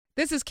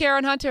This is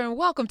Karen Hunter, and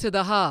welcome to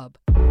The Hub.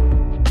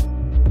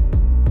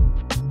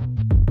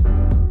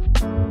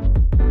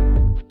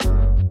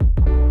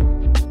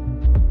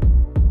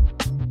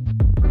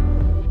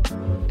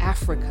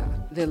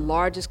 Africa, the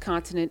largest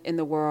continent in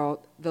the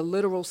world, the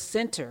literal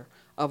center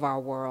of our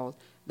world,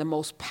 the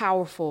most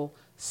powerful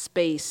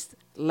space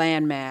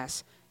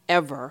landmass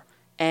ever.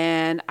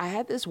 And I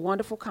had this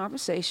wonderful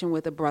conversation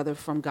with a brother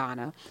from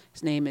Ghana.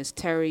 His name is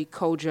Terry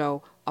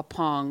Kojo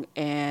Apong,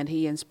 and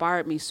he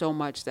inspired me so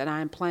much that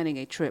I am planning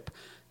a trip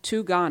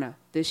to Ghana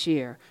this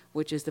year,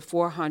 which is the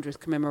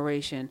 400th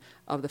commemoration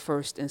of the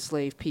first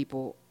enslaved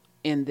people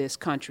in this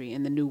country,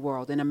 in the New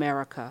World, in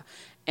America.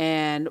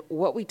 And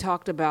what we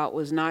talked about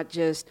was not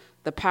just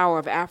the power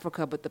of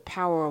Africa, but the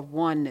power of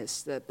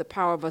oneness, the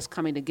power of us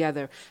coming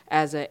together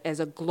as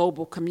a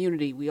global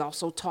community. We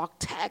also talk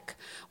tech.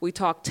 We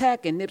talked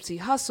tech and Nipsey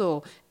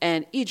Hussle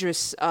and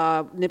Idris,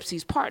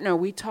 Nipsey's partner.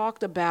 We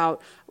talked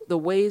about the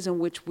ways in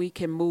which we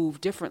can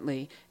move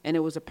differently. And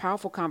it was a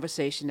powerful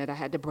conversation that I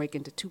had to break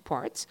into two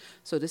parts.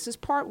 So this is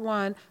part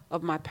one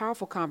of my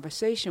powerful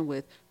conversation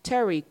with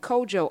Terry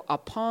Kojo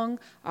Apong.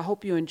 I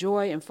hope you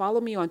enjoy, and follow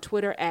me on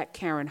Twitter at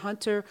Karen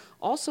Hunter.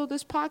 Also,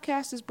 this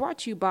podcast is brought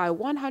to you by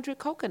 100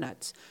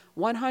 Coconuts.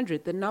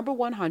 100, the number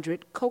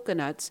 100,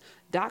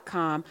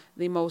 coconuts.com,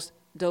 the most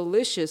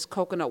delicious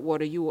coconut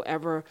water you will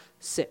ever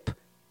sip.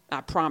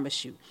 I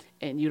promise you.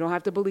 And you don't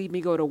have to believe me.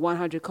 Go to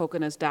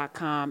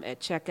 100coconuts.com at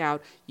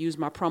checkout. Use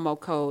my promo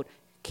code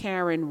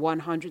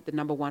Karen100, the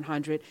number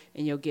 100,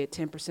 and you'll get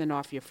 10%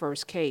 off your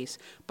first case.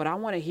 But I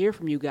want to hear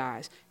from you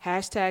guys.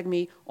 Hashtag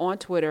me on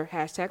Twitter,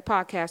 hashtag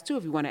podcast too,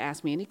 if you want to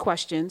ask me any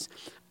questions.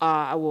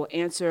 I will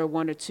answer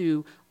one or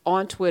two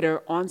on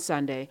Twitter on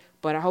Sunday.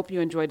 But I hope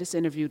you enjoyed this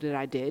interview that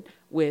I did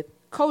with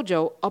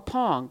Kojo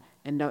Apong.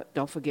 And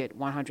don't forget,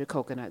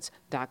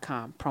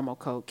 100coconuts.com, promo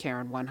code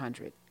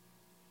Karen100.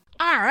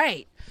 All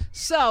right.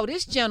 So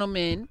this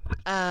gentleman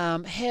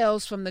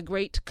hails from the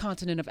great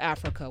continent of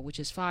Africa, which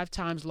is 5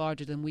 times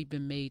larger than we've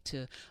been made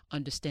to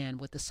understand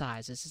what the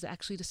size is. It's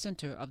actually the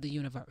center of the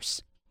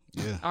universe.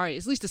 Yeah. All right.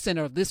 It's at least the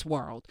center of this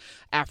world.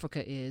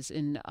 Africa is.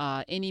 And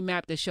any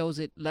map that shows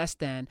it less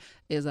than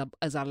is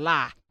a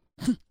lie.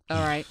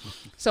 All right.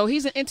 So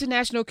he's an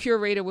international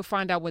curator. We'll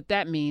find out what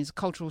that means.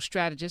 Cultural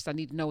strategist. I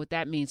need to know what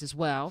that means as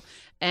well.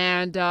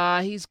 And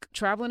he's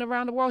traveling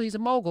around the world. He's a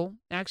mogul.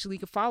 Actually, you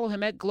can follow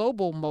him at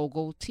Global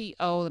Mogul.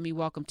 T.O. Let me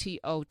welcome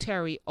T.O.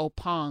 Terry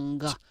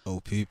Opong.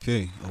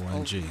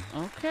 O-P-P-O-N-G.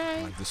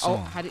 Okay. Like the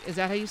song. Is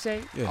that how you say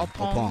it? Yeah,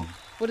 Opong.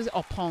 What does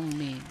Opong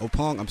mean?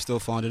 Opong, I'm still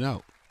finding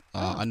out.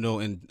 I know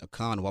in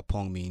Akan,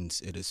 Wapong means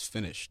it is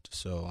finished.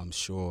 So I'm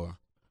sure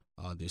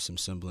there's some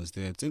semblance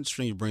there. It's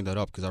interesting you bring that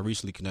up because I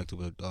recently connected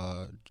with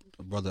a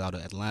brother out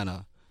of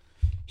Atlanta.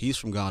 He's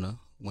from Ghana,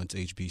 went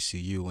to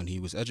HBCU, and he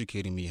was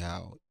educating me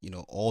how,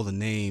 all the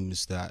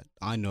names that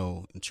I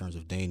know in terms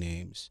of day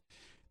names,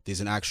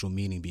 there's an actual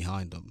meaning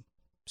behind them.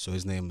 So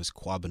his name is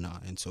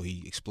Kwabena, and so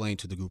he explained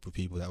to the group of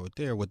people that were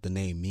there what the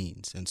name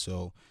means. And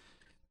so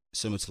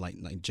similar to like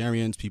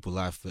Nigerians, people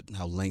laugh at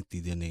how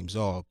lengthy their names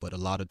are, but a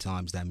lot of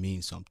times that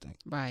means something.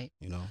 Right.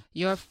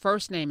 Your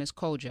first name is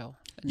Kojo.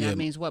 And that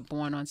means what?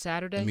 Born on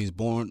Saturday? It means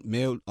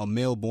a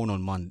male born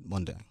on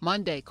Monday.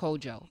 Monday,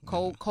 Kojo.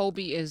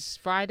 Kobe is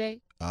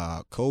Friday?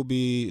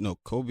 Kobe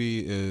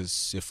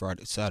is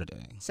Friday,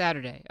 Saturday.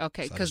 Saturday.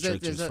 Okay. Because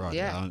there's a Friday.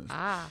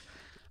 Yeah.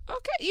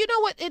 Okay. You know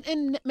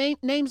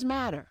what? Names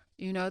matter.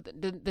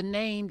 The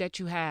name that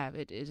you have,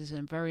 it is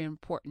very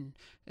important.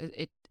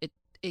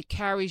 It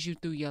carries you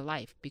through your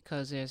life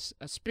because there's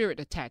a spirit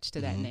attached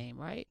to that name,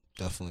 right?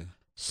 Definitely.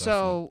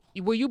 So,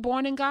 were you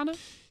born in Ghana?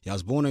 Yeah, I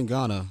was born in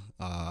Ghana.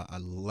 I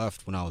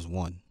left when I was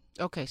 1.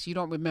 Okay, so you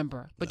don't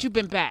remember, but you've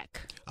been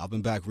back. I've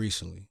been back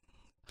recently.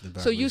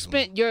 You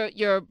spent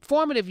your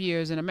formative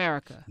years in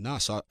America? Nah,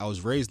 so I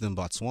was raised in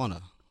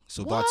Botswana.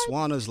 So What?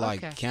 Botswana's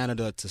like Okay.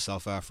 Canada to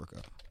South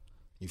Africa.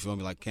 You feel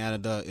me? Like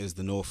Canada is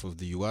the north of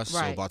the U.S.,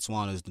 Right. so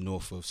Botswana is the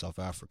north of South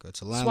Africa.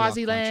 It's a landlocked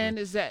Swaziland,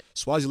 country. is that?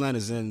 Swaziland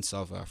is in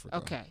South Africa.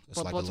 Okay. It's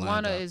But like a Botswana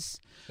landlocked. is...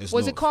 It's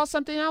Was it north. called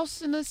something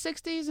else in the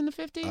 60s and the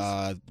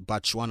 50s?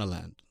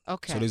 Botswanaland.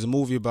 Okay. So there's a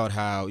movie about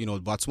how,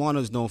 Botswana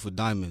is known for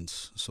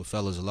diamonds. So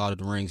fellas, a lot of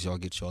the rings y'all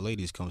get y'all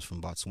ladies comes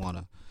from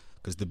Botswana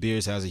because De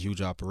Beers has a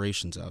huge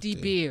operations out there. De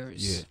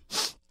Beers. Yeah.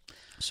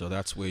 So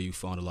that's where you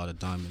found a lot of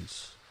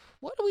diamonds.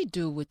 What do we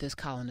do with this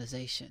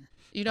colonization?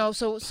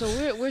 So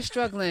we're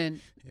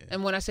struggling,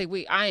 and when I say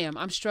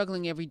I'm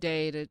struggling every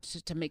day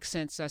to make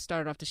sense. I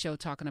started off the show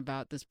talking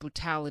about this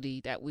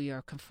brutality that we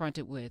are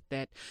confronted with,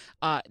 that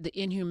the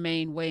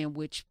inhumane way in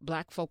which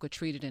Black folk are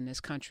treated in this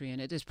country, and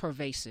it is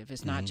pervasive.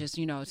 It's not just,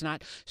 it's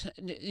not,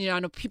 I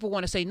know people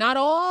want to say not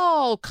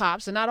all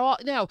cops and not all,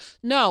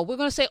 no, we're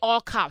going to say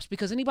all cops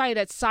because anybody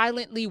that's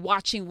silently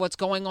watching what's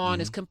going on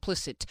is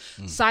complicit.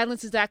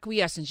 Silence is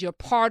acquiescence. You're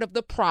part of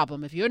the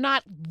problem. If you're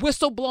not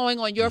whistleblowing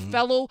on your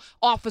fellow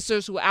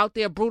officers who are out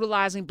there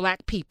brutalizing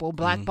Black people,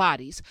 Black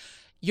bodies,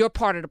 you're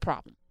part of the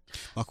problem.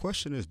 My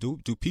question is, do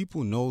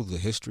people know the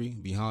history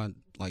behind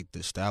like the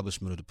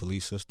establishment of the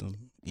police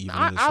system? Even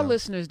Our, in the our South?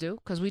 listeners do,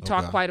 because we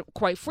talk Okay.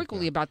 quite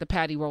frequently Okay. about the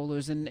patty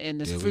rollers and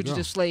the There we fugitive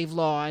go. slave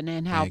law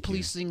and how Thank you.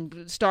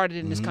 policing started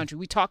in this Mhm. country.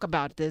 We talk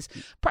about this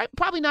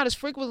probably not as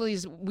frequently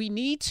as we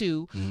need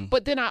to, Mhm.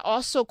 but then I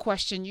also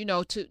question,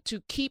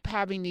 to keep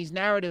having these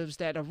narratives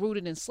that are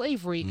rooted in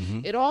slavery,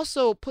 Mhm. it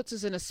also puts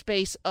us in a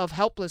space of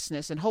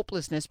helplessness and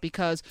hopelessness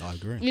because, I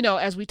agree.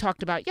 as we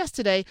talked about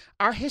yesterday,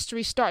 our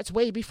history starts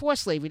way before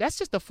slavery. That's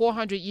just a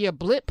 400-year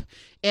blip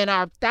in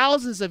our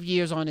thousands of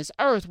years on this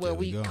earth where There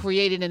we we go.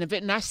 created an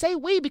event. And I say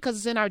we because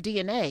it's in our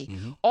DNA.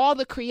 Mhm. All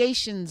the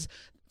creations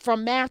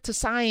from math to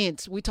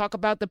science, we talk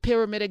about the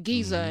Pyramid of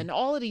Giza Mm-hmm. and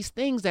all of these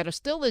things that are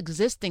still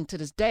existing to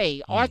this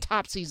day,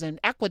 autopsies and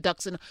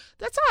aqueducts, and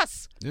that's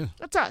us. Yeah.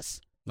 That's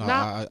us. No,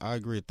 Now- I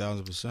agree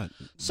 1,000%.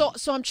 So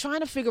I'm trying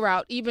to figure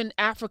out, even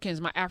Africans,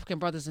 my African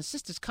brothers and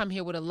sisters come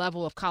here with a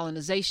level of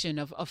colonization,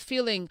 of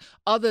feeling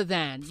other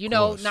than,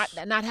 course.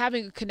 not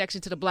having a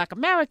connection to the Black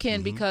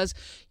American because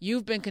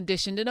you've been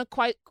conditioned in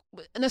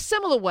a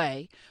similar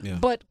way, Yeah.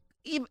 but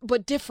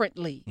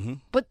differently,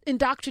 but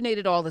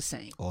indoctrinated all the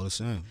same. All the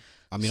same.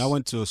 I mean, I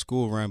went to a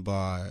school ran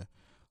by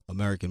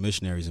American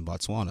missionaries in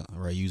Botswana,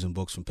 right, using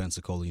books from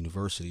Pensacola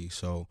University.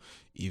 So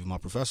even my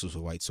professors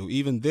were white. So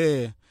even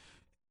there,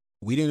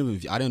 I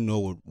didn't know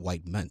what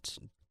white meant.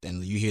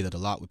 And you hear that a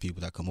lot with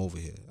people that come over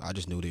here. I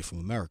just knew they're from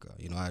America.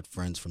 I had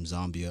friends from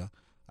Zambia.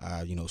 I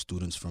had,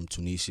 students from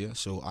Tunisia.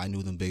 So I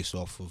knew them based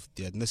off of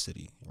the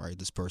ethnicity, right?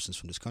 This person's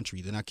from this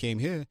country. Then I came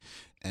here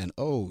and,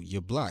 oh,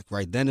 you're black,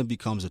 right? Then it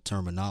becomes a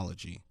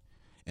terminology.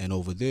 And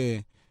over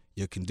there,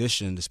 you're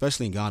conditioned,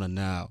 especially in Ghana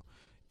now,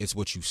 it's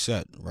what you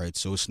said, right?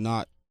 So it's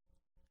not,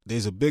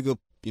 there's a bigger,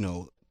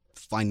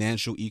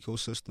 financial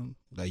ecosystem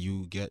that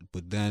you get,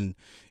 but then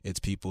it's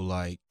people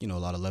like, a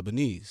lot of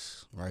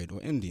Lebanese, right?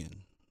 Or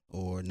Indian,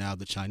 or now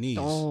the Chinese.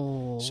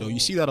 Oh. So you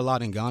see that a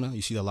lot in Ghana.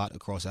 You see that a lot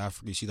across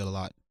Africa. You see that a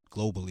lot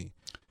globally.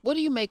 What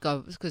do you make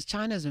of, because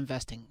China's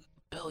investing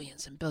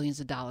billions and billions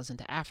of dollars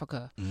into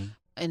Africa,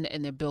 and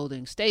they're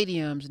building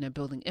stadiums, and they're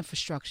building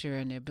infrastructure,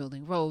 and they're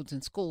building roads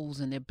and schools,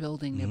 and they're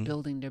building,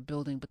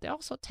 but they're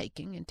also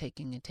taking and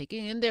taking and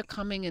taking, and they're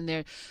coming and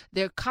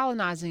they're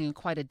colonizing in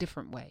quite a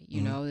different way.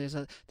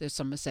 There's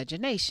some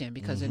miscegenation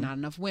because there are not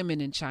enough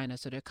women in China,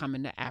 so they're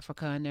coming to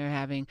Africa and they're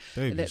having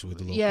Babies with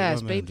the local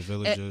yes, women, the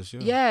villages.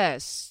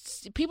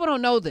 yes. People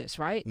don't know this,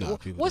 right? No,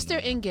 people What's don't their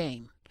know that. end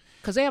game?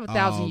 Because they have a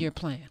 1,000-year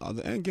plan.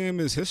 The end game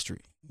is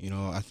history.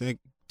 I think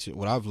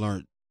what I've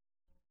learned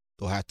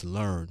or had to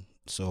learn.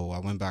 So I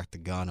went back to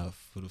Ghana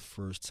for the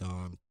first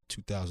time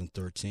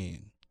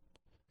 2013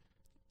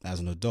 as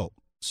an adult.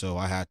 So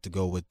I had to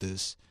go with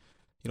this,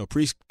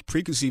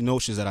 preconceived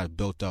notions that I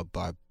built up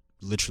by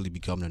literally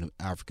becoming an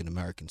African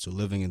American. So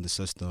living in the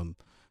system,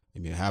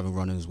 having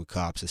run-ins with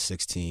cops at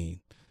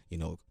 16,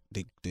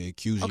 they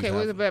accuse you. Okay, of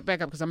wait, having,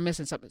 back up because I'm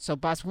missing something. So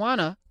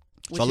Botswana,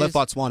 which so I left is,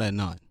 Botswana at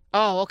 9.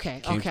 oh, okay,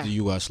 Came to the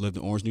U.S., lived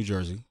in Orange, New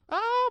Jersey.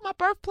 Oh, my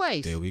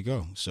birthplace. There we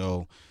go.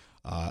 So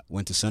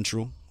went to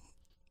Central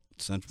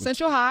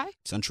High.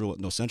 Central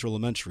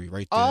Elementary,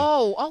 right there.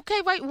 Oh,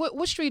 okay, right.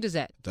 What street is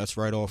that? That's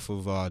right off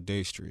of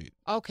Day Street.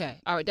 Okay,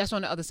 all right. That's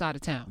on the other side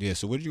of town. Yeah.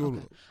 So where did you go?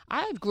 Okay.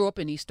 I grew up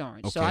in East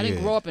Orange, so Okay, I didn't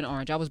yeah. grow up in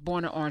Orange. I was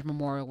born at Orange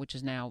Memorial, which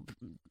is now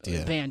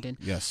abandoned.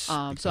 Yes. So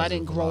I because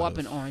didn't of a grow lot up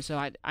in of Orange. So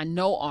I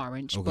know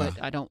Orange, Okay.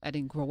 but I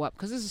didn't grow up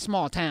because it's a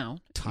small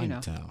town. Tiny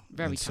town.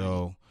 very And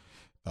tiny.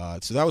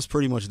 So that was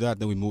pretty much that.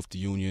 Then we moved to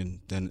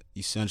Union. Then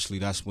essentially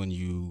that's when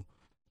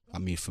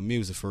for me, it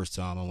was the first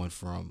time I went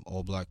from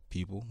all black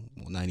people,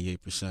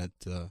 98%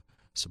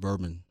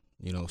 suburban,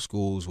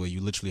 schools where you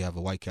literally have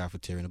a white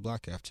cafeteria and a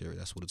black cafeteria.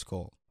 That's what it's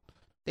called.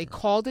 They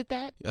called it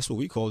that. That's what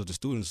we called it. The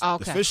students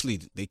Okay. officially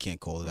they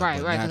can't call it that. Right,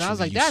 but right. And I was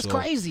naturally like, you that's saw-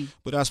 crazy.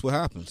 But that's what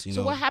happens.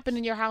 So what happened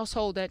in your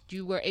household that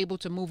you were able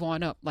to move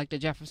on up like the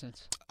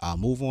Jeffersons? I'll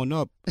move on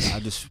up.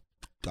 I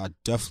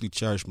definitely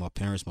cherish my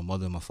parents, my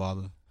mother and my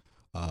father.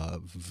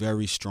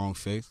 Very strong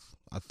faith.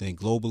 I think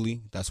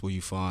globally, that's where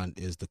you find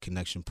is the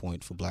connection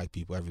point for black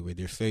people everywhere.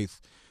 Their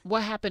faith.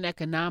 What happened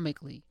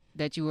economically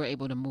that you were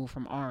able to move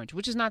from Orange,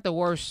 which is not the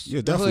worst Yeah,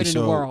 hood definitely. in the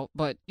So, world,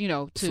 but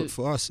to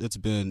For us, it's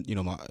been,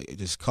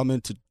 just coming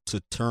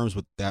to terms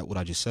with that. What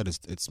I just said is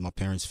it's my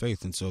parents'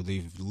 faith. And so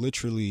they've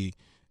literally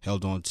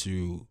held on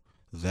to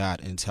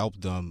that and it's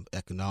helped them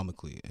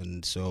economically.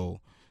 And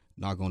so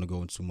not going to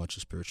go into too much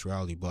of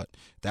spirituality, but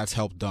that's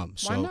helped them.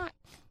 why So not?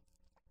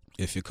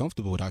 if you're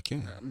comfortable with it, I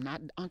can. I'm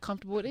not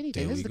uncomfortable with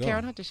anything. There This we is the go.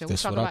 Karen Hunter Show.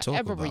 That's we what talk I about talk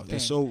everything. about.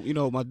 And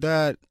so, my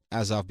dad,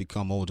 as I've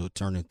become older,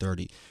 turning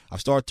 30, I've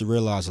started to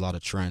realize a lot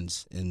of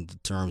trends in the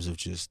terms of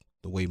just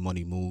the way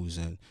money moves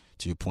and,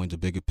 to your point, the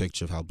bigger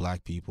picture of how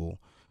black people,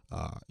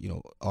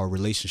 our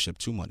relationship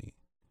to money,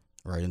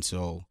 right? And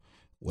so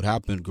what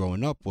happened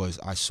growing up was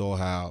I saw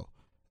how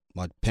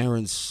my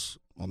parents,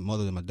 my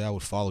mother and my dad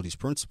would follow these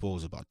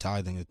principles about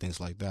tithing and things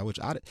like that, which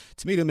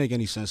to me didn't make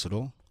any sense at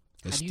all.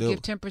 How do you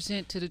give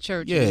 10% to the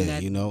church? Yeah,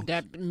 and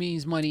that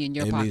means money in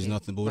your it pocket. means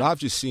nothing. But what I've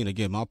just seen,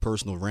 again, my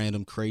personal,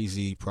 random,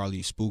 crazy,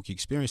 probably spooky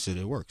experience that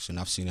it works. And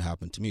I've seen it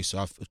happen to me. So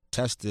I've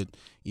tested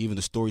even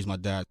the stories my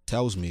dad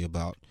tells me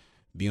about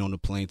being on the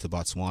plane to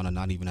Botswana,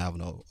 not even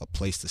having a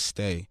place to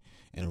stay,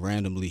 and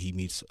randomly he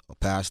meets a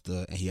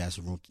pastor and he has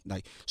a room.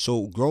 Like,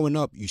 so growing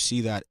up, you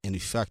see that in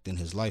effect in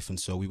his life. And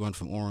so we went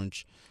from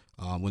Orange.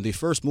 When they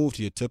first moved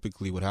here,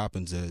 typically what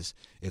happens is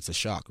it's a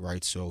shock,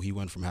 right? So he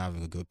went from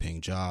having a good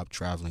paying job,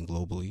 traveling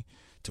globally,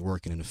 to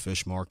working in the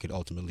fish market,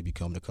 ultimately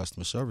becoming a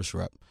customer service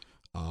rep.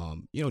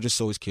 Just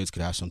so his kids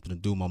could have something to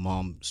do. My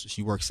mom,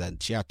 she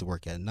had to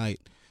work at night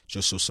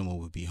just so someone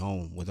would be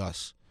home with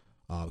us.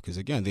 Because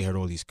again, they heard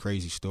all these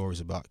crazy stories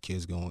about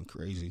kids going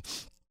crazy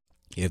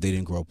if they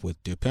didn't grow up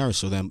with their parents.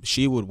 So then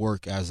she would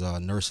work as a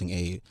nursing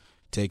aide,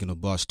 taking a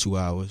bus 2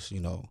 hours,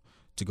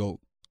 to go,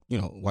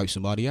 wipe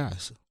somebody's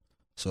ass.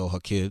 So her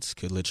kids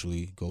could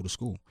literally go to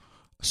school.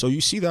 So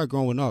you see that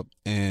growing up,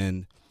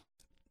 and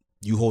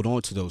you hold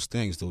on to those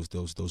things,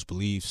 those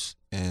beliefs.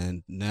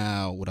 And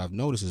now what I've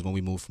noticed is when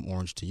we moved from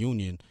Orange to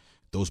Union,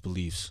 those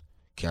beliefs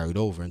carried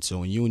over. And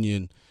so in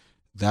Union,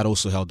 that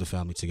also held the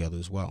family together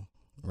as well,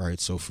 right?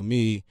 So for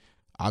me,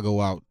 I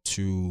go out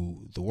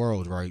to the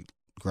world, right?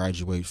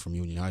 Graduate from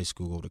Union High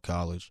School, go to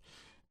college.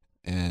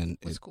 And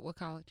what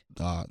college?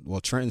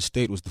 Trenton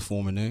State was the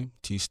former name.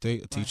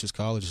 T-State, a teacher's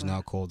college, is Right.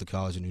 now called the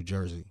College of New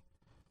Jersey.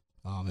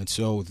 And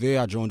so there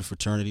I joined the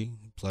fraternity,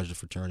 Pleasure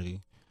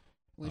Fraternity.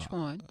 Which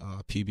one?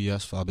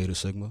 PBS, Phi Beta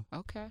Sigma.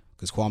 Okay.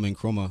 Because Kwame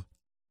Nkrumah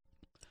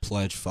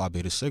pledged Phi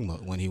Beta Sigma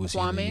when he was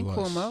here in the Kwame U.S.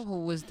 Nkrumah,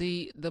 who was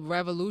the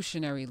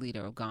revolutionary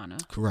leader of Ghana.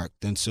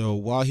 Correct. And so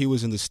while he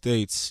was in the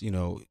States,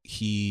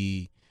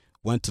 he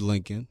went to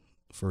Lincoln,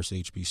 first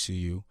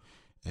HBCU,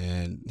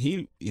 and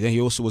he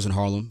also was in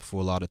Harlem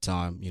for a lot of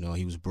time.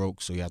 He was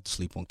broke, so he had to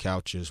sleep on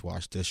couches,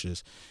 wash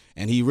dishes,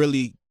 and he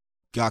really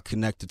got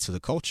connected to the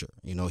culture.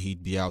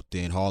 He'd be out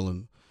there in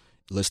Harlem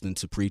listening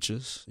to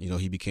preachers.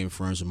 He became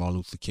friends with Martin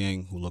Luther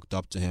King, who looked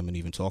up to him and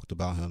even talked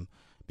about him,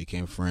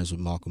 became friends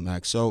with Malcolm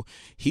X. So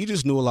he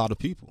just knew a lot of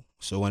people.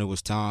 So when it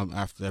was time,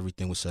 after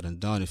everything was said and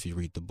done, if you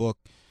read the book,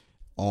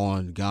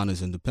 on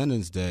Ghana's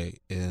Independence Day,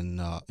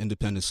 in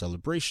Independence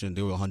Celebration,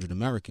 there were 100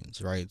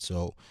 Americans, right?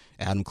 So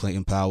Adam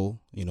Clayton Powell,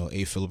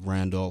 A. Philip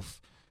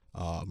Randolph,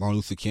 Martin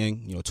Luther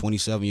King,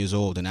 27 years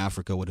old in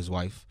Africa with his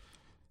wife,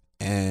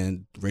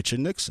 and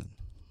Richard Nixon.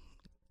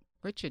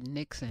 Richard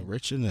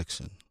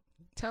Nixon.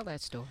 Tell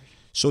that story.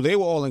 So they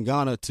were all in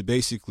Ghana to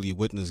basically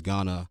witness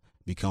Ghana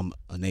become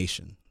a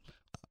nation.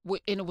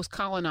 And it was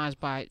colonized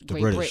by The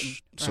Great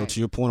British. Britain. So Right. to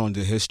your point on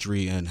the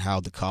history and how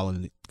the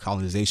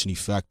colonization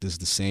effect is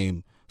the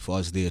same for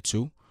us there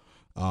too.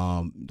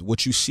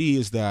 What you see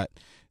is that,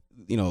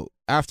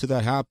 after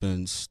that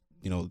happens,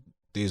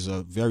 there's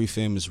a very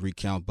famous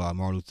recount by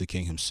Martin Luther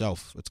King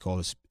himself.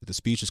 The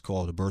speech is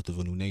called The Birth of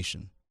a New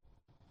Nation.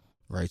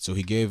 Right, so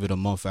he gave it a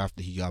month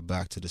after he got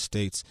back to the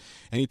States,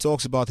 and he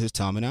talks about his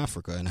time in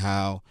Africa and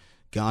how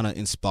Ghana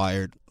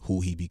inspired who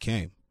he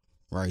became.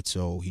 Right,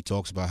 so he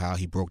talks about how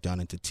he broke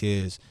down into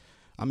tears.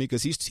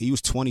 Because he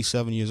was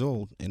 27 years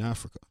old in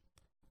Africa,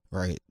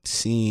 right,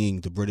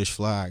 seeing the British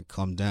flag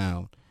come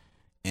down,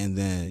 and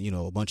then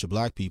a bunch of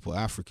black people,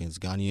 Africans,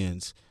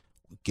 Ghanaians,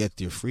 get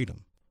their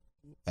freedom.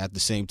 At the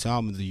same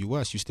time, in the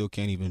U.S., you still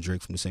can't even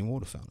drink from the same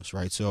water fountains,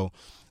 right? So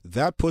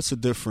that puts a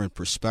different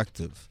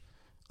perspective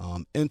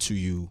into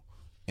you,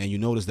 and you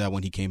notice that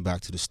when he came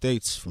back to the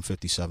States from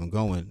 57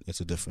 going,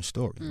 it's a different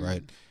story,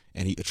 right?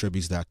 And he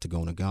attributes that to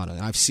going to Ghana.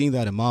 And I've seen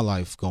that in my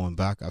life going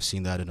back. I've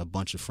seen that in a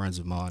bunch of friends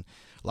of mine.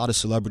 A lot of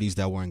celebrities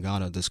that were in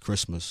Ghana this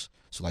Christmas,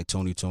 so like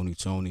Tony,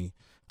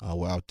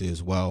 were out there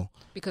as well.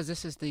 Because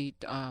this is the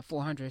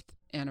 400th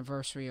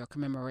anniversary or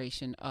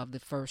commemoration of the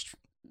first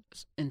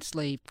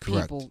enslaved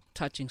Correct. people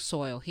touching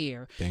soil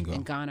here. Bingo.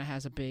 And Ghana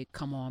has a big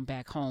 "Come On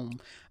Back Home"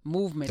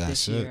 movement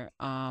That's this it. year,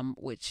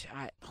 which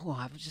I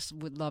just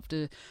would love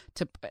to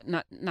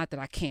not that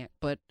I can't,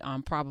 but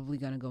I'm probably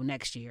going to go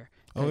next year.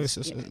 This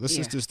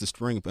is just the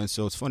spring, and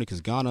so it's funny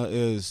because Ghana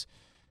is,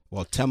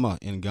 Tema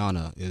in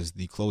Ghana is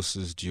the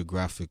closest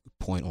geographic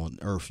point on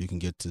Earth you can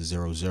get to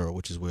 00,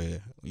 which is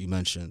where you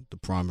mentioned the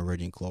prime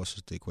meridian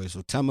closest to the equator.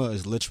 So Tema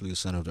is literally the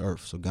center of the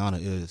Earth. So Ghana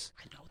is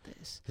I know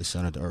this. the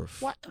center of the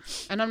Earth. What?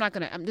 And I'm not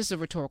going to. This is a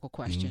rhetorical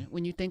question.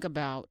 When you think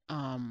about,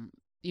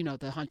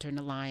 the hunter and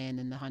the lion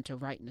and the hunter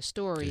writing the There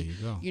story,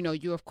 you go.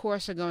 You of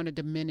course are going to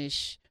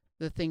diminish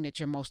the thing that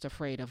you're most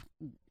afraid of,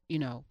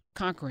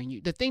 conquering you.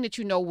 The thing that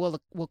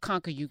will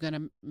conquer you, going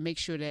to make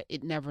sure that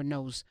it never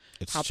knows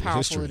It's how powerful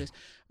history. it is.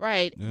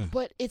 Right. Yeah.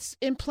 But it's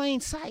in plain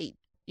sight,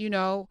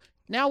 Now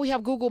we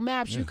have Google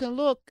Maps. Yeah. You can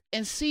look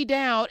and see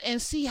down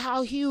and see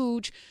how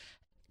huge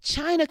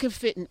China can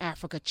fit in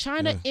Africa.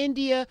 China, Yeah.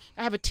 India.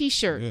 I have a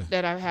T-shirt Yeah.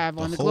 that I have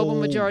on the whole-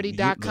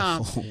 globalmajority.com.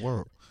 The whole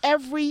world.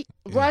 Every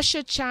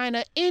Russia,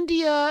 China,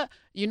 India,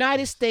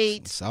 United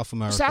States, South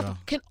America.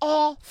 South can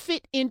all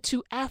fit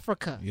into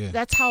Africa. Yeah.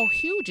 That's how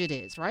huge it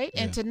is, right?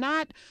 And Yeah. to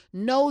not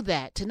know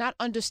that, to not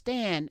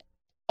understand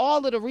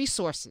all of the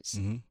resources,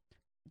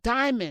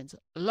 diamonds,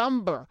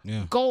 lumber,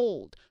 Yeah.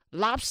 gold,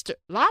 lobster.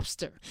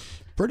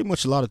 Pretty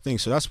much a lot of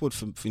things. So that's what,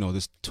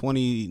 this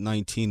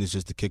 2019 is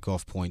just the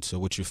kickoff point. So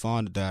what you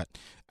find that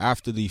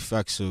after the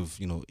effects of,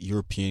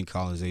 European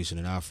colonization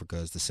in Africa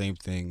is the same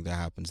thing that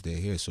happens there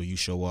here. So you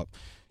show up,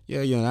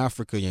 Yeah, you're in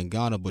Africa, you're in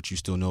Ghana, but you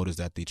still notice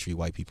that they treat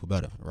white people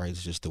better, right?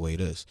 It's just the way it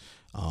is.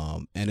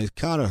 And it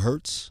kind of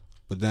hurts,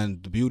 but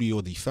then the beauty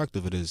or the effect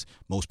of it is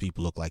most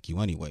people look like you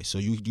anyway. So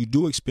you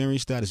do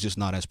experience that. It's just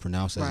not as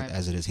pronounced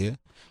as it is here.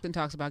 Then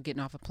talks about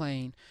getting off a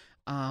plane.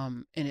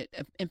 And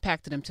it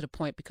impacted him to the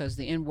point because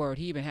the N-word,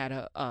 he even had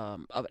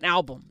an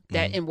album.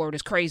 That N-word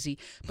is crazy.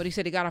 But he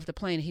said he got off the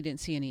plane and he didn't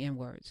see any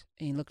N-words.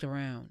 And he looked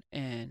around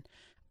and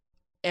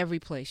every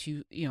place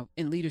you know,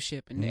 in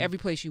leadership and every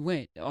place you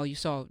went, all you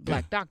saw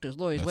black doctors,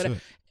 lawyers,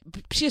 whatever.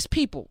 Just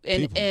people.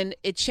 And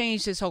it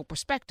changed his whole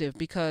perspective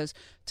because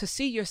to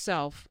see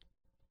yourself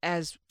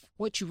as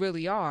what you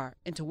really are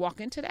and to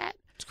walk into that.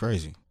 It's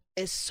crazy.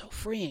 It's so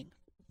freeing.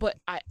 But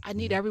I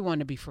need everyone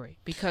to be free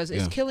because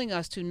it's killing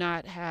us to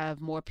not have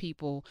more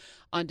people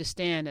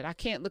understand that I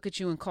can't look at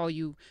you and call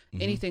you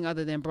anything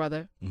other than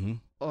brother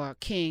or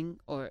king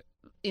or,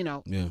 you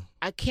know,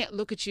 I can't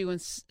look at you and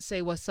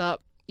say, what's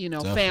up, you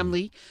know,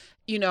 family,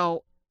 you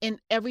know, and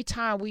every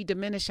time we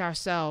diminish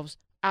ourselves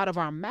out of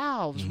our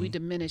mouths, we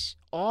diminish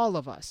all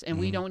of us and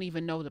we don't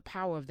even know the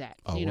power of that,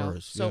 you know.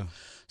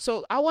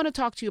 So I want to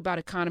talk to you about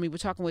economy. We're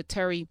talking with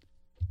Terry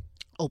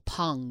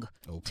Opong,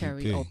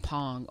 Terry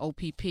Opong,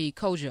 OPP,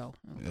 Kojo.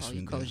 I'll call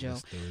you Kojo.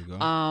 Yes, there we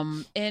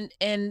go.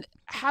 And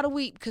how do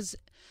we? Because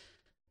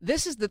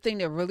this is the thing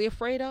they're really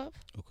afraid of.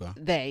 Okay.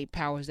 They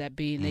powers that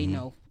be, and they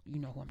know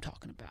who I'm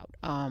talking about.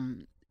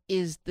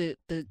 Is the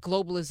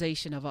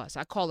globalization of us?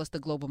 I call us the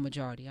global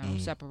majority. I don't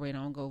separate. I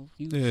don't go.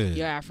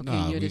 You're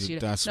African. You're this.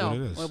 That's what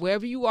it is.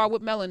 Wherever you are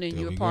with melanin,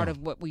 you're a part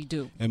of what we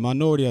do. And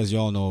minority, as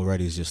y'all know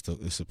already, is just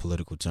it's a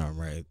political term,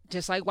 right?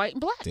 Just like white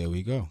and black. There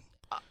we go.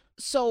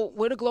 So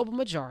we're the global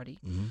majority.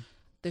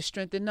 The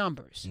strength in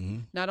numbers.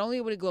 Not only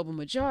are we the global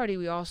majority,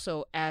 we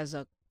also, as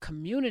a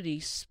community,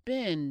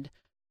 spend,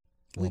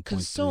 we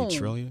consume 1.3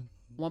 trillion.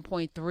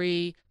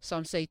 1.3,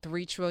 some say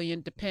 3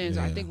 trillion, depends.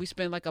 I think we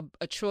spend like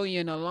a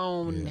trillion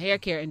alone in the hair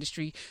care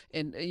industry,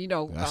 and you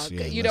know what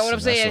I'm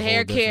saying,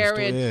 hair care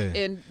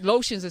and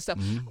lotions and stuff.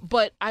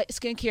 But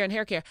skincare and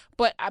hair care.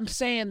 But I'm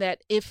saying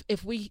that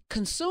if we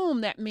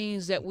consume, that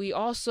means that we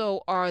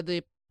also are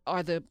the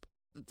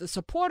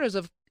supporters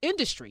of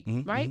industry,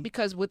 right?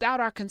 Because without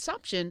our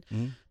consumption,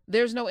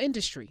 there's no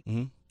industry.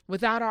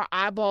 Without our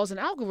eyeballs and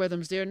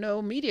algorithms, there are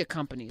no media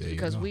companies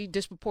because we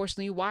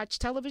disproportionately watch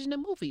television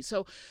and movies.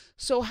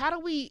 So how do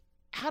we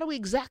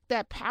exact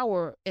that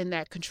power and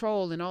that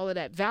control and all of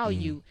that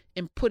value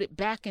and put it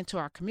back into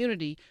our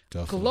community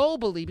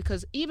globally?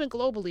 Because even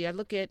globally, I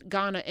look at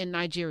Ghana and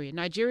Nigeria.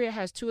 Nigeria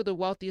has 2 of the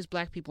wealthiest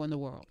black people in the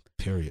world.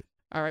 Period.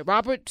 All right.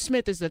 Robert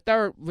Smith is the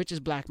 3rd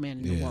richest black man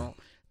in the world.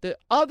 The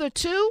other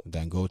 2,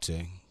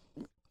 Dangote.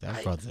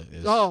 That brother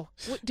is. Oh,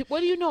 what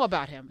do you know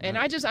about him? And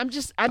I'm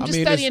just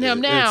studying him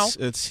now.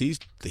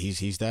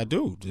 He's that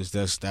dude.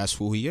 That's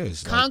who he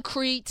is.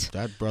 Concrete. Like,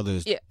 that brother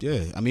is.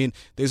 Yeah. I mean,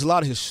 there's a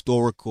lot of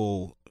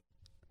historical,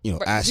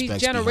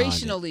 aspects.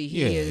 Generationally,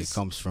 he is. It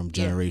comes from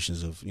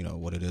generations of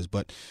what it is,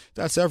 but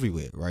that's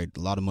everywhere, right?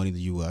 A lot of money in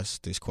the U.S.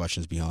 There's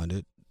questions behind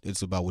it.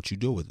 It's about what you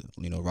do with it.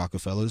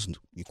 Rockefellers,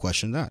 you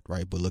question that,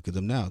 right? But look at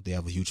them now. They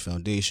have a huge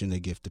foundation. They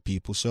give to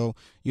people. So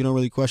you don't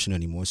really question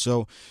anymore.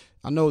 So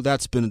I know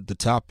that's been the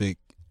topic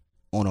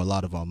on a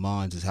lot of our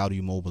minds is how do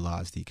you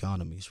mobilize the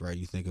economies, right?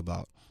 You think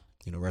about,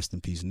 rest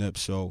in peace, Nip.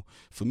 So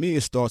for me,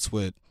 it starts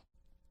with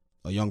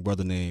a young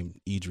brother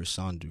named Idris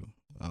Sandu.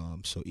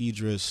 So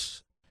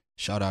Idris,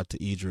 shout out to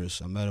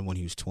Idris. I met him when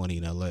he was 20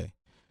 in L.A.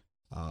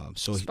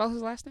 Spell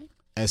his last name?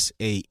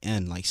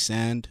 S-A-N, like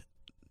sand.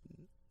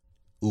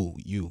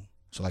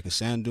 So like a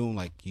sand dune,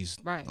 like he's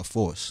a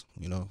force,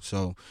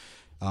 So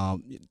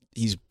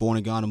he's born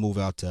in Ghana, moved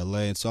out to LA,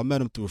 and so I met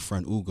him through a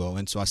friend, Ugo.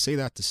 And so I say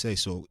that to say,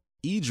 so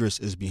Idris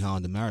is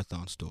behind the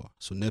Marathon store.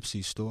 So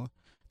Nipsey's store,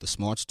 the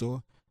Smart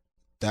store,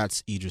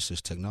 that's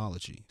Idris's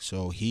technology.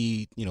 So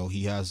he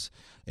has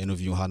an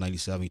interview on Hot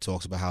 97. He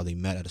talks about how they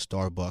met at a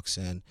Starbucks,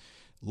 and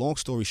long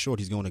story short,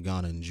 he's going to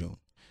Ghana in June.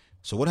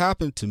 So what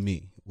happened to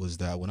me was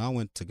that when I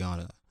went to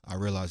Ghana, I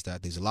realized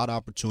that there's a lot of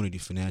opportunity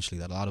financially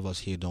that a lot of us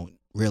here don't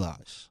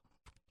realize.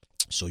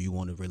 So you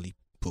want to really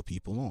put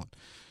people on.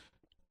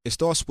 It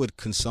starts with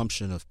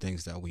consumption of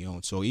things that we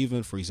own. So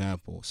even, for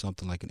example,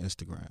 something like an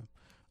Instagram,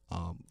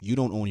 you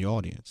don't own your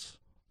audience,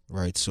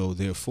 right? So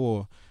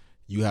therefore,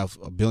 you have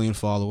 1 billion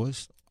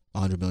followers,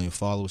 100 million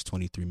followers,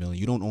 23 million.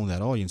 You don't own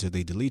that audience. If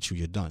they delete you,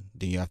 you're done.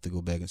 Then you have to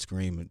go back and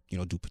scream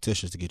and do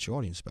petitions to get your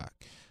audience back.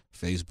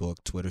 Facebook,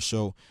 Twitter.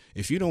 So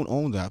if you don't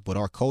own that, but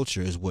our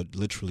culture is what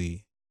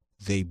literally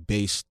they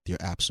base their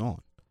apps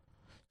on.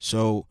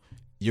 So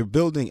you're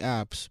building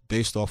apps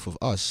based off of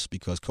us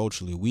because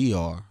culturally we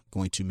are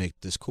going to make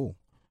this cool.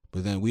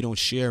 But then we don't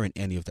share in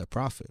any of that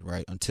profit,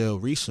 right? Until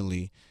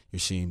recently, you're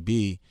seeing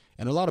B,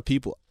 and a lot of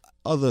people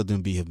other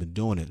than B have been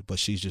doing it, but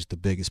she's just the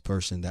biggest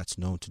person that's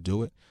known to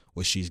do it,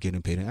 where she's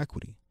getting paid in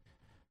equity,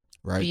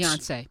 right?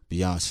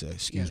 Beyonce,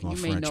 excuse my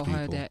French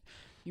people.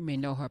 You may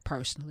know her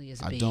personally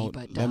as B,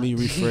 but let me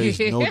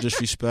rephrase. No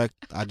disrespect.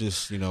 I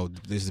just,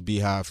 this is the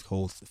Beehive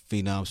whole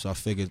phenom, so I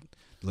figured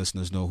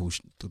listeners know who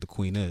the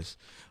queen is.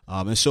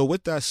 And so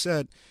with that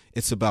said,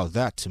 it's about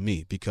that to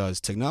me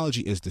because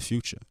technology is the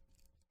future.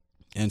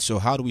 And so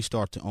how do we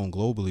start to own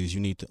globally is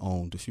you need to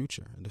own the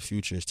future. And the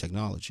future is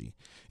technology.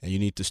 And you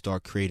need to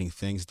start creating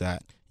things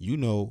that,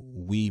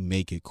 we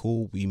make it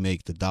cool. We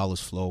make the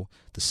dollars flow,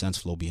 the cents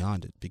flow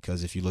behind it.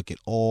 Because if you look at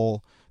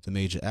all the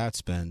major ad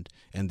spend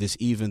and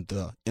even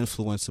the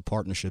influencer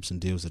partnerships and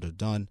deals that are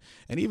done,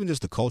 and even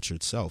just the culture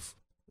itself,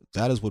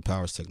 that is what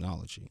powers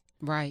technology.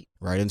 Right.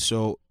 Right. And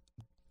so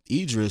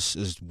Idris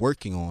is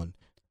working on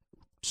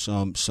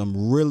some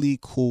really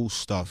cool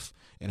stuff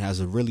and has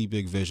a really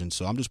big vision.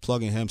 So I'm just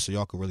plugging him so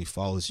y'all can really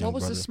follow this young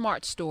brother. What was the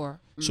smart store?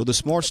 So the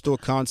smart store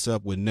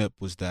concept with Nip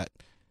was that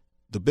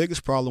the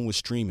biggest problem with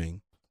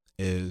streaming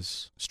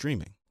is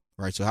streaming,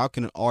 right? So how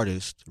can an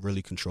artist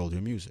really control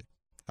their music?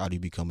 How do you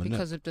become a Nip?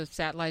 Because if the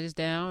satellite is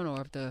down,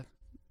 or if the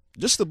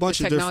just a bunch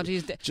the of technology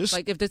different, is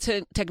like if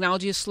the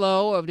technology is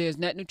slow, or if there's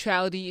net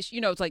neutrality,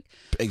 it's like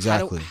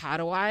exactly. How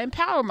do I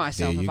empower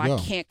myself if I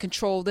can't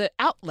control the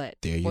outlet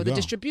or the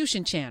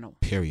distribution channel?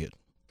 Period.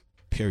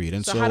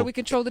 And so how do we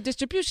control the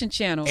distribution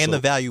channel and the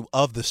value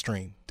of the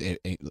stream?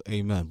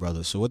 Amen,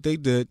 brother. So what they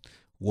did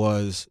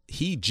was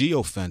he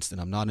geofenced, and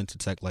I'm not into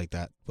tech like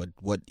that, but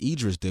what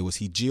Idris did was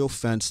he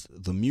geofenced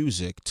the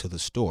music to the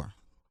store.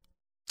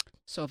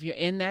 So if you're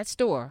in that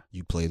store,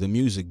 you play the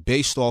music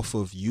based off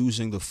of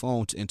using the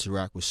phone to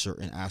interact with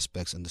certain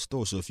aspects in the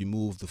store. So if you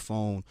move the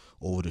phone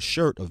over the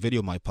shirt, a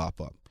video might pop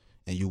up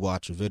and you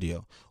watch a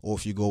video. Or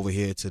if you go over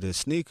here to the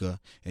sneaker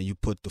and you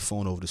put the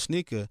phone over the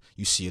sneaker,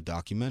 you see a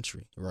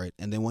documentary, right?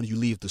 And then when you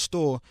leave the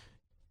store,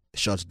 it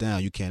shuts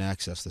down. You can't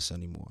access this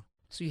anymore.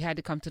 So you had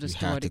to come to the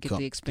store to get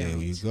the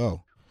experience. There you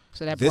go.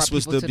 So that this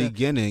was the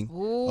beginning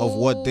of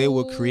what they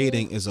were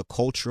creating is a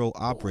cultural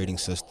operating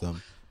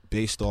system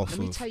based off of.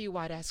 Let me tell you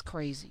why that's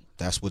crazy.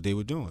 That's what they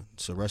were doing.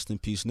 So rest in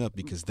peace, Nip,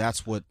 because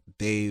that's what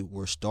they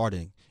were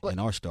starting and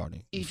are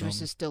starting.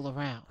 Idris is still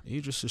around.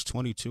 Idris is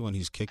 22 and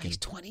he's kicking. He's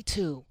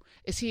 22.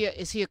 Is he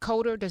a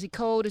coder? Does he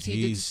code? Is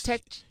he a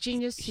tech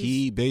genius?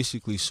 He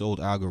basically sold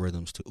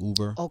algorithms to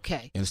Uber,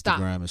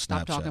 Instagram, and Snapchat.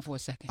 Stop talking for a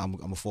second. I'm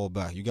gonna fall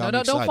back. You got me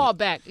excited. Don't fall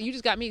back. You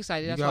just got me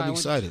excited. That's why I'm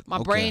excited.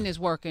 My brain is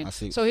working.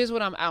 So here's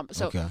what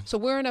So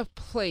we're in a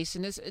place,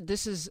 and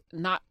this is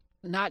not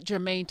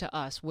germane to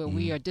us, where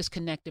we are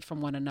disconnected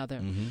from one another.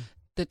 Mm-hmm.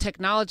 The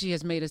technology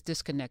has made us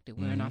disconnected.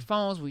 We're in our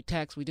phones, we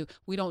text,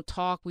 we don't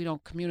talk, we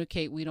don't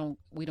communicate, we don't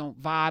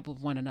vibe with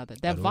one another.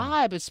 That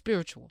vibe is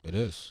spiritual. It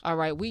is. All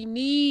right. We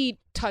need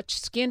touch,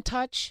 skin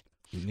touch.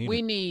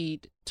 We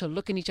need to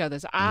look in each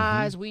other's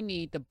eyes. We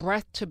need the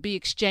breath to be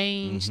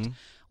exchanged.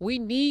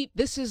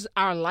 This is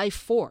our life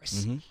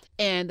force.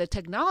 And the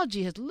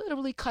technology has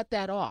literally cut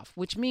that off,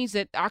 which means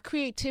that our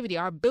creativity,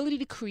 our ability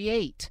to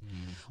create.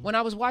 When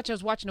I was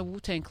watching the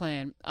Wu-Tang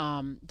Clan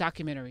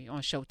documentary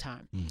on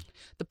Showtime.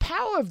 The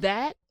power of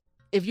that,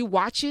 if you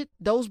watch it,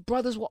 those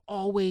brothers were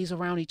always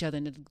around each other,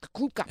 and the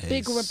group got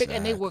bigger and bigger,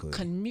 and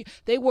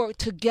they were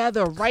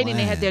together, right? And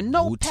they had their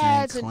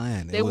notepads,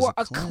 and they were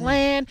a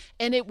clan,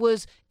 and it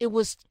was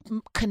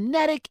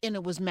kinetic, and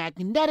it was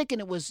magnetic,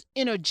 and it was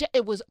energetic.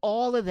 It was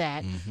all of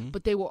that,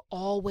 but they were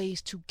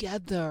always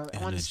together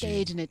on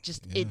stage, and it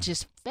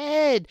just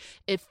fed,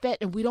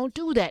 and we don't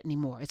do that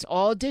anymore. It's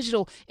all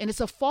digital, and it's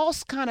a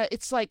false kind of.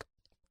 It's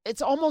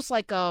almost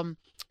like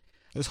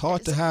It's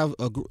hard to have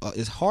a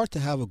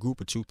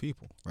group of two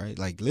people, right?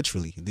 Like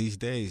literally these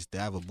days to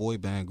have a boy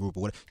band group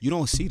or whatever. You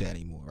don't see that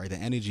anymore, right? The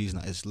energy is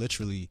not. It's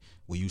literally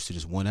we're used to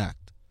just one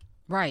act,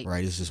 right?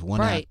 Right. It's just one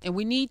act, right? And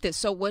we need this.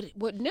 So what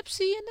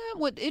Nipsey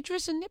and what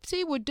Idris and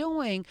Nipsey were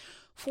doing,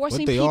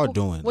 forcing what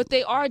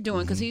they are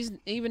doing, because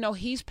even though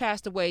he's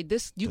passed away,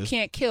 you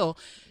can't kill.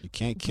 You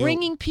can't kill.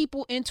 Bringing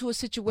people into a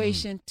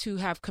situation to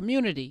have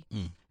community.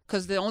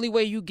 Because the only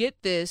way you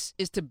get this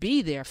is to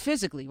be there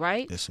physically,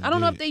 right? Yes, I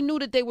don't know if they knew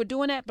that they were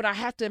doing that, but I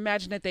have to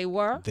imagine that they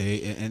were.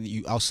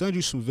 I'll send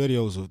you some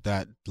videos of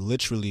that.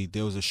 Literally,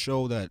 there was a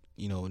show that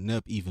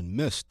Nip even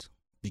missed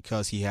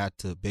because he had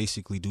to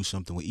basically do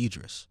something with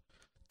Idris.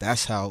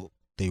 That's how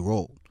they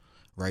rolled,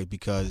 right?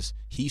 Because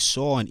he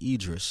saw in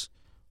Idris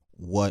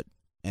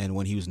and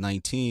when he was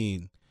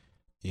 19,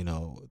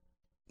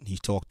 he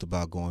talked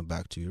about going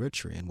back to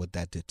Eritrea and what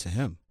that did to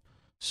him.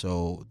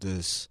 So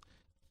this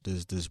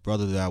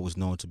brother that was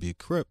known to be a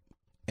Crip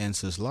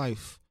ends his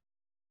life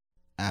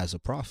as a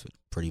prophet,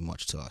 pretty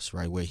much to us,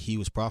 right? Where he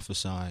was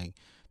prophesying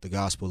the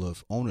gospel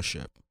of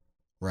ownership,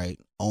 right?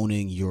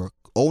 Owning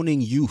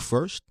you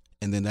first,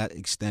 and then that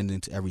extending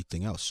to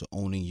everything else. So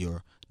owning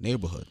your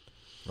neighborhood,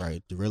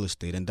 right? The real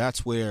estate, and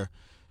that's where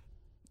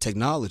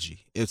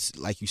technology. It's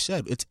like you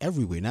said, it's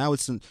everywhere now.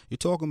 You're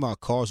talking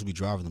about cars will be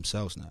driving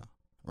themselves now,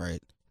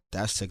 right?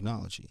 That's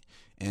technology,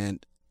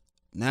 and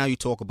now you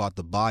talk about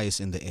the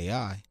bias in the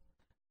AI.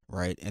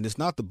 Right, and it's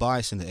not the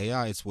bias in the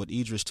AI, it's what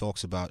Idris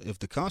talks about. If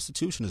the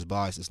Constitution is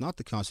biased, it's not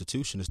the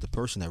Constitution, it's the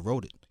person that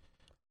wrote it.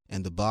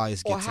 And the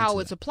bias gets or how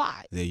it's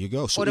applied. There you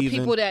go. So or the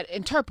people that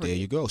interpret it. There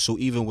you go. So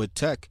even with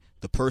tech,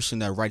 the person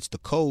that writes the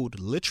code,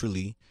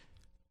 literally,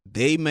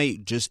 they may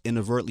just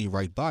inadvertently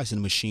write bias, and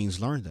the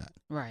machines learn that.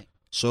 Right.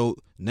 So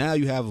now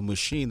you have a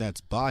machine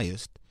that's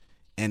biased,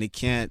 and it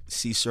can't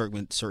see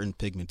certain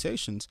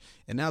pigmentations,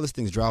 and now this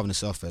thing's driving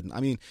itself at.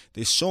 I mean,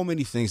 there's so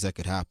many things that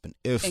could happen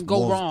if and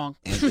go wrong,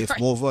 and if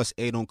more of us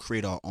don't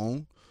create our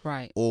own,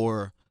 right,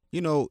 or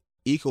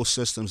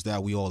ecosystems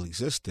that we all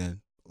exist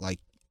in, like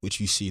which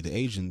you see the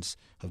Asians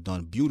have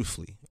done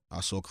beautifully.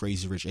 I saw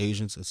Crazy Rich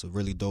Asians. It's a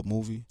really dope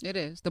movie. It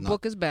is. The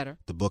book is better.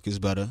 The book is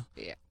better.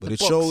 Yeah, but it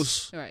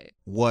shows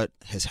what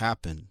has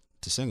happened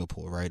to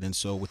Singapore, right? And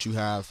so what you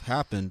have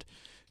happened.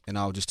 And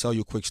I'll just tell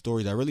you a quick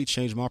story that really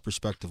changed my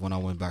perspective when I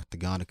went back to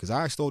Ghana, because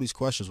I asked all these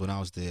questions when I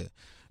was there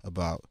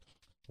about,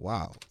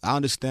 wow, I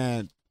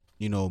understand,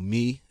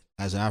 me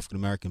as an African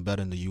American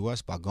better in the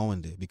U.S. by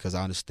going there because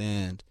I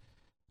understand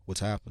what's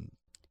happened.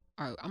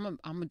 All right, I'm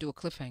gonna do a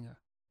cliffhanger.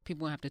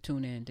 People have to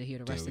tune in to hear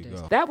the rest of this.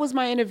 Go. That was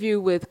my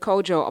interview with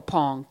Kojo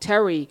Apong,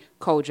 Terry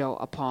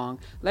Kojo Apong.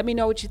 Let me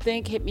know what you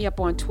think. Hit me up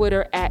on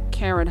Twitter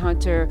 @Karen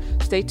Hunter.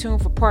 Stay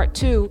tuned for part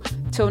 2.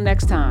 Till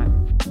next time.